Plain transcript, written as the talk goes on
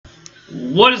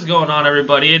What is going on,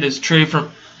 everybody? It is Treeb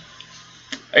from...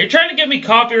 Are you trying to get me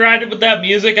copyrighted with that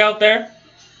music out there?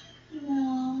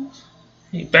 No.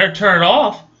 You better turn it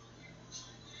off.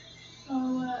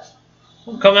 Oh, what?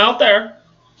 Well, come out there.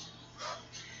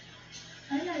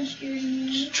 I'm not scared of you.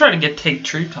 Just trying to take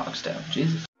Treeb Talks down.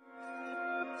 Jesus.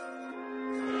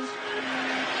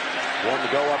 One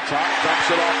to go up top,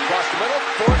 dumps it off across the middle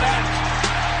for that.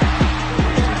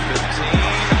 15,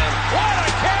 and what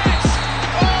a catch!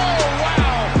 Oh,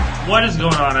 wow! What is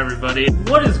going on, everybody?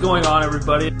 What is going on,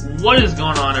 everybody? What is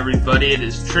going on, everybody? It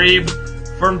is Treeb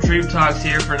from Treeb Talks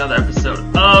here for another episode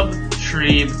of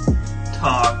Treeb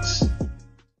Talks.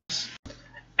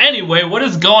 Anyway, what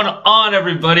is going on,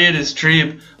 everybody? It is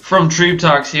Treeb from Treeb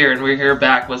Talks here, and we're here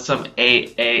back with some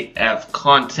AAF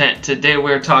content. Today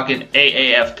we're talking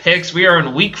AAF picks. We are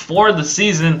in week 4 of the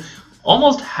season,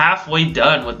 almost halfway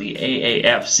done with the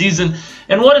AAF season.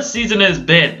 And what a season it has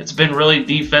been. It's been really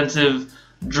defensive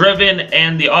driven,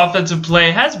 and the offensive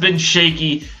play has been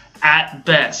shaky at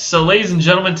best. So, ladies and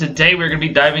gentlemen, today we're going to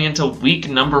be diving into week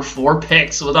number 4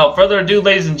 picks. So without further ado,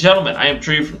 ladies and gentlemen, I am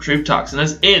Treeb from Treeb Talks, and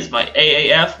this is my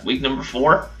AAF week number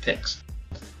 4 picks.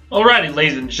 Alrighty,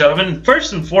 ladies and gentlemen,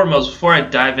 first and foremost, before I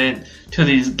dive into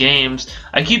these games,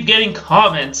 I keep getting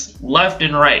comments left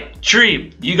and right.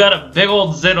 Treeb, you got a big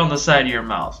old zit on the side of your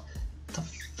mouth. It's a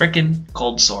freaking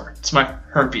cold sore. It's my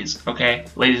herpes, okay,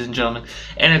 ladies and gentlemen?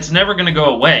 And it's never going to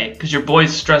go away because your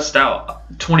boy's stressed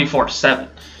out 24/7.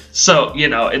 So, you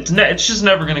know, it's just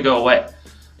never going to go away.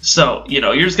 So, you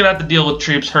know, you're just going to have to deal with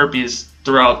Treeb's herpes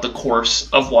throughout the course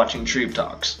of watching Treeb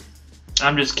Talks.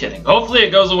 I'm just kidding. Hopefully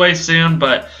it goes away soon,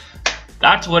 but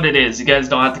that's what it is. You guys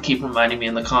don't have to keep reminding me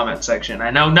in the comment section. I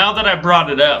know now that I brought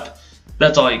it up,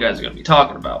 that's all you guys are going to be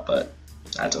talking about, but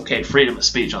that's okay. Freedom of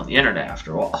speech on the internet,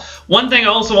 after all. One thing I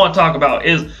also want to talk about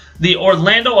is the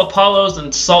Orlando Apollos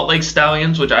and Salt Lake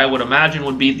Stallions, which I would imagine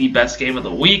would be the best game of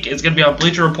the week. It's going to be on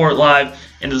Bleacher Report Live,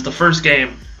 and is the first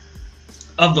game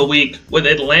of the week with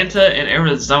Atlanta and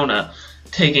Arizona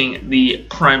taking the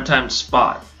primetime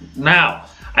spot. Now,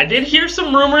 I did hear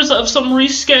some rumors of some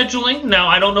rescheduling. Now,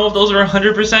 I don't know if those are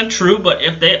 100% true, but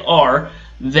if they are,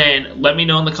 then let me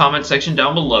know in the comment section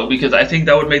down below, because I think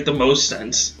that would make the most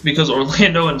sense, because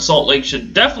Orlando and Salt Lake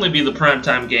should definitely be the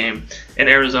primetime game, and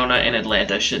Arizona and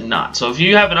Atlanta should not. So if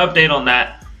you have an update on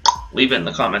that, leave it in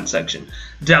the comment section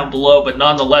down below. But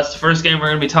nonetheless, the first game we're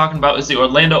going to be talking about is the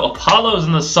Orlando Apollos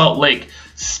and the Salt Lake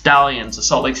Stallions. The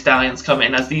Salt Lake Stallions come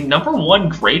in as the #1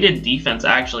 graded defense,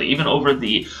 actually, even over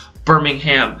the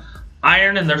Birmingham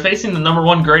Iron, and they're facing the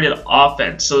 #1 graded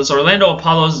offense. So this Orlando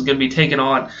Apollos is going to be taking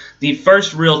on the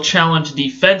first real challenge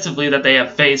defensively that they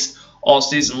have faced all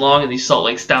season long in the Salt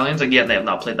Lake Stallions. Again, they have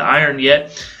not played the Iron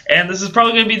yet, and this is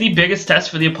probably going to be the biggest test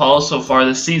for the Apollos so far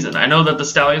this season. I know that the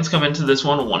Stallions come into this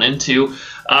one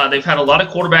 1-2. They've had a lot of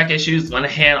quarterback issues.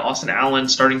 Linehan, Austin Allen,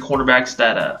 starting quarterbacks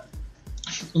that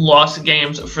lost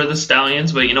games for the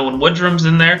Stallions, but you know, when Woodrum's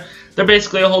in there, they're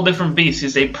basically a whole different beast.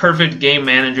 He's a perfect game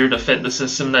manager to fit the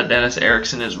system that Dennis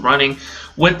Erickson is running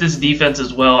with this defense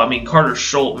as well. I mean, Carter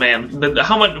Schultz, man,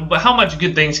 how much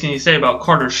good things can you say about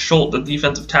Carter Schultz, the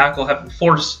defensive tackle, having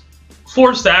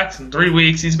four sacks in 3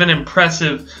 weeks? He's been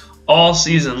impressive all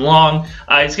season long.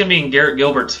 He's going to be in Garrett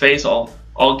Gilbert's face all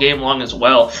game long as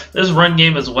well. This run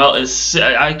game as well is,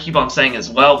 I keep on saying as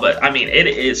well, but I mean, it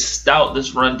is stout,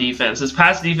 this run defense. This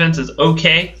pass defense is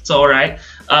okay. It's all right.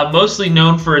 Mostly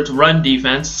known for its run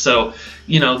defense. So,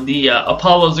 you know, the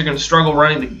Apollos are going to struggle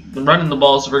running the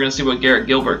ball, so we're going to see what Garrett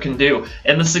Gilbert can do.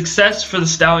 And the success for the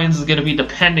Stallions is going to be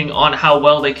depending on how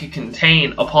well they can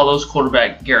contain Apollos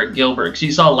quarterback Garrett Gilbert. Because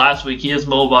you saw last week, he is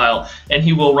mobile, and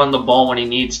he will run the ball when he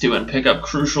needs to and pick up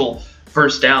crucial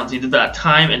first downs. He did that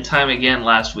time and time again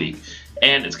last week.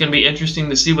 And it's going to be interesting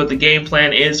to see what the game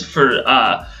plan is for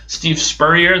Steve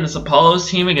Spurrier and this Apollos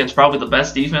team against probably the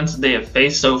best defense they have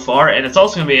faced so far. And it's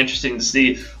also going to be interesting to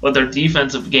see what their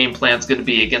defensive game plan is going to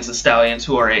be against the Stallions,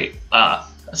 who are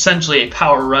essentially a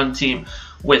power run team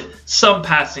with some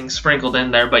passing sprinkled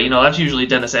in there. But, you know, that's usually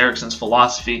Dennis Erickson's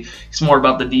philosophy. He's more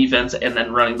about the defense and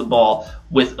then running the ball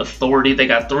with authority. They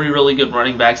got 3 really good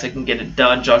running backs that can get it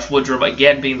done. Josh Woodrum,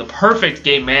 again, being the perfect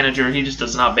game manager. He just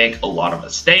does not make a lot of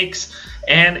mistakes.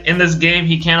 And in this game,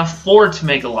 he can't afford to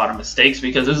make a lot of mistakes,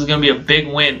 because this is going to be a big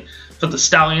win for the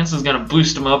Stallions. Is going to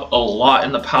boost them up a lot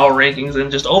in the power rankings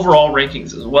and just overall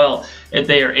rankings as well, if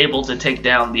they are able to take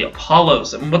down the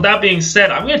Apollos. And with that being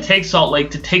said, I'm going to take Salt Lake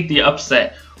to take the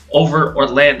upset over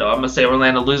Orlando. I'm going to say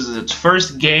Orlando loses its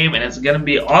first game, and it's going to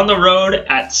be on the road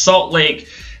at Salt Lake.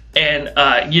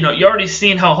 And, you know, you already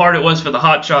seen how hard it was for the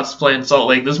Hotshots to play in Salt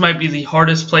Lake. This might be the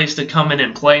hardest place to come in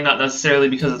and play, not necessarily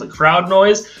because of the crowd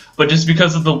noise, but just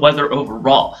because of the weather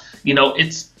overall.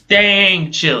 it's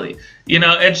dang chilly.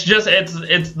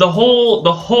 It's the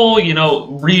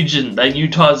whole region that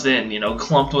Utah's in,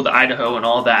 clumped with Idaho and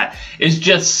all that, is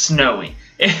just snowy.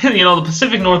 And, the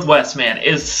Pacific Northwest, man,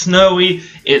 is snowy.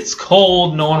 It's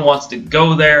cold. No one wants to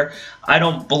go there. I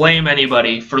don't blame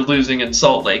anybody for losing in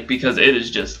Salt Lake because it is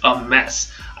just a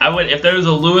mess. If there was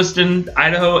a Lewiston,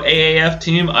 Idaho AAF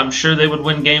team, I'm sure they would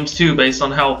win games too, based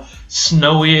on how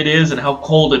snowy it is and how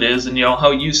cold it is, and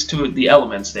how used to the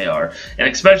elements they are. And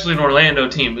especially an Orlando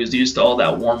team who's used to all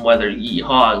that warm weather.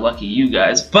 Yeehaw, lucky you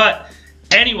guys. But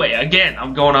anyway, again,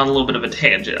 I'm going on a little bit of a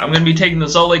tangent. I'm going to be taking the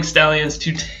Salt Lake Stallions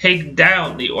to take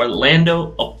down the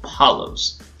Orlando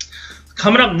Apollos.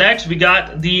 Coming up next, we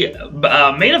got the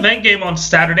main event game on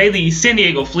Saturday, the San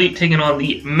Diego Fleet taking on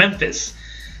the Memphis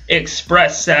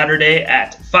Express Saturday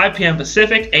at 5 p.m.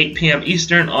 Pacific, 8 p.m.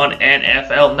 Eastern on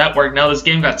NFL Network. Now, this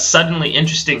game got suddenly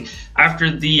interesting after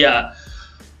the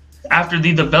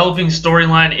developing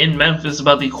storyline in Memphis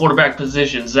about the quarterback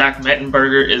position. Zach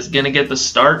Mettenberger is going to get the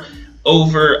start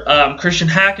over Christian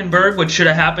Hackenberg, which should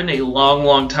have happened a long,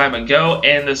 long time ago.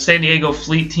 And the San Diego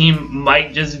Fleet team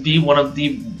might just be one of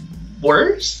the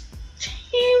worst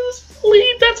teams.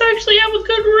 Fleet that's actually have a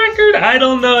good record. I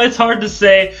don't know. It's hard to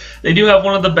say. They do have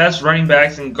one of the best running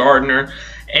backs in Gardner.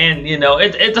 And,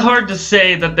 it's hard to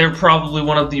say that they're probably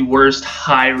one of the worst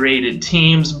high-rated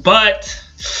teams. But,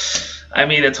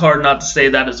 it's hard not to say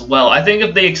that as well. I think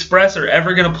if the Express are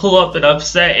ever going to pull up an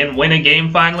upset and win a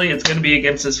game finally, it's going to be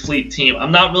against this Fleet team.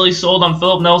 I'm not really sold on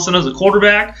Philip Nelson as a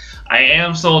quarterback. I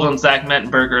am sold on Zach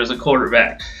Mettenberger as a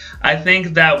quarterback. I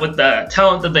think that with the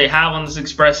talent that they have on this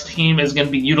Express team is going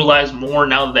to be utilized more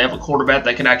now that they have a quarterback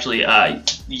that can actually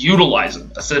utilize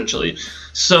them, essentially.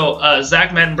 So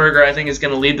Zach Mettenberger, I think, is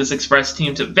going to lead this Express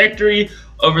team to victory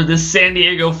over this San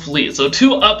Diego Fleet. So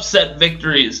 2 upset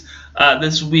victories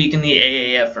this week in the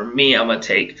AAF for me. I'm going to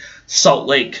take Salt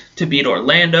Lake to beat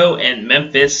Orlando and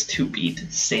Memphis to beat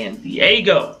San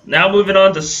Diego. Now moving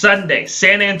on to Sunday,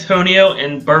 San Antonio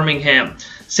and Birmingham.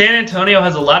 San Antonio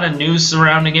has a lot of news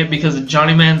surrounding it because of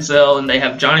Johnny Manziel, and they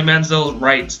have Johnny Manziel's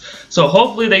rights. So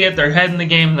hopefully they get their head in the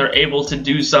game and they're able to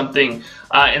do something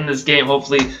in this game.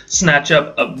 Hopefully snatch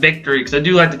up a victory, because I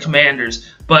do like the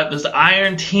Commanders. But this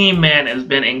Iron Team, man, has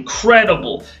been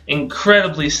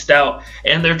incredibly stout,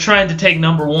 and they're trying to take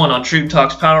number 1 on Treeb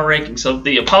Talks power ranking. So if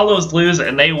the Apollos lose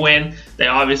and they win, they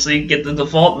obviously get the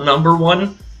default number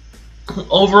 1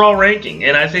 overall ranking.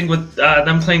 And I think with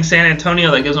them playing San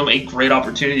Antonio, that gives them a great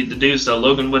opportunity to do so.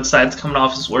 Logan Woodside's coming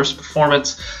off his worst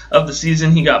performance of the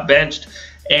season. He got benched,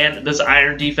 and this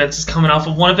Iron defense is coming off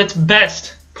of one of its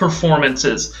best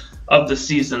performances of the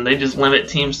season. They just limit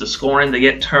teams to scoring. They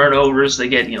get turnovers. They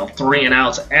get 3 and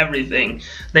outs, everything.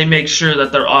 They make sure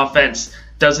that their offense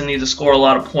doesn't need to score a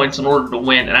lot of points in order to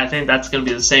win, and I think that's going to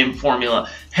be the same formula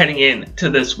heading into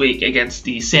this week against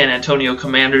the San Antonio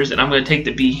Commanders, and I'm going to take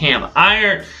the B-Ham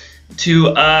Iron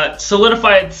to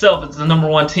solidify itself as the number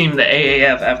 1 team in the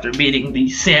AAF after beating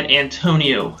the San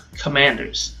Antonio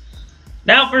Commanders.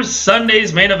 Now for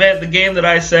Sunday's main event, the game that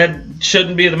I said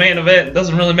shouldn't be the main event. It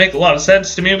doesn't really make a lot of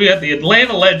sense to me. We got the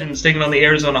Atlanta Legends taking on the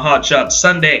Arizona Hotshots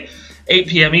Sunday, 8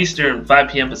 p.m. Eastern, 5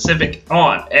 p.m. Pacific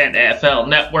on NFL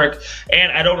Network.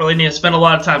 And I don't really need to spend a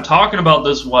lot of time talking about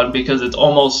this one because it's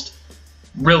almost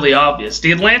really obvious.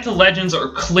 The Atlanta Legends are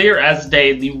clear as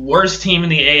day the worst team in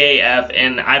the AAF,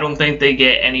 and I don't think they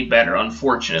get any better,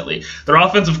 unfortunately. Their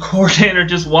offensive coordinator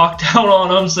just walked out on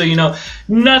them, so,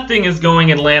 nothing is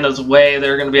going Atlanta's way.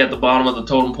 They're going to be at the bottom of the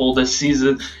totem pole this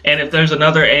season, and if there's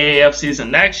another AAF season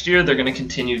next year, they're going to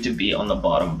continue to be on the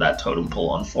bottom of that totem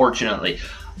pole, unfortunately.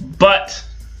 But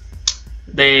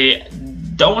they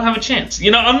don't have a chance.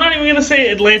 I'm not even going to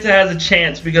say Atlanta has a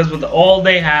chance, because with all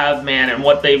they have, man, and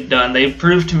what they've done, they've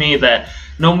proved to me that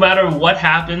no matter what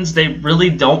happens, they really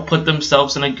don't put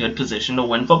themselves in a good position to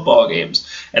win football games.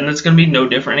 And that's going to be no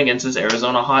different against this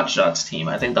Arizona Hotshots team.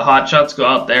 I think the Hotshots go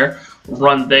out there,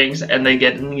 run things, and they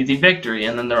get an easy victory.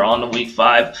 And then they're on to Week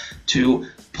 5 to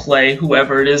play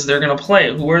whoever it is they're going to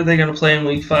play. Who are they going to play in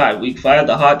Week 5? Week 5,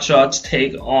 the Hotshots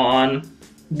take on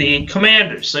the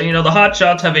Commanders. So, the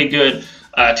Hotshots have a good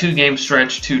 2-game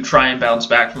stretch to try and bounce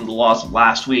back from the loss of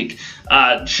last week.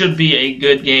 Should be a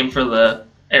good game for the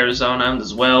Arizona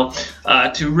as well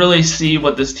to really see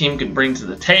what this team can bring to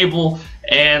the table,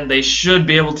 and they should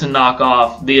be able to knock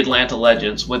off the Atlanta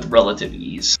Legends with relative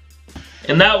ease.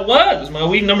 And that was my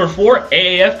week number 4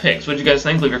 AAF picks. What did you guys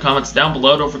think? Leave your comments down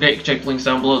below. Don't forget, you can check the links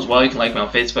down below as well. You can like me on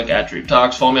Facebook at Treeb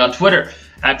Talks. Follow me on Twitter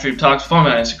at Treeb Talks. Follow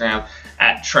me on Instagram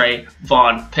at Trey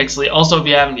Vaughn Pixley. Also, if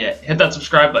you haven't yet, hit that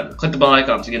subscribe button. Click the bell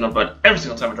icon to get notified every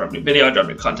single time I drop a new video. I drop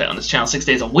new content on this channel 6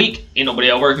 days a week. Ain't nobody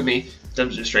outworking me.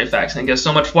 Them's just straight facts. Thank you guys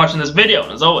so much for watching this video,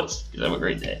 and as always, you guys have a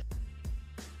great day.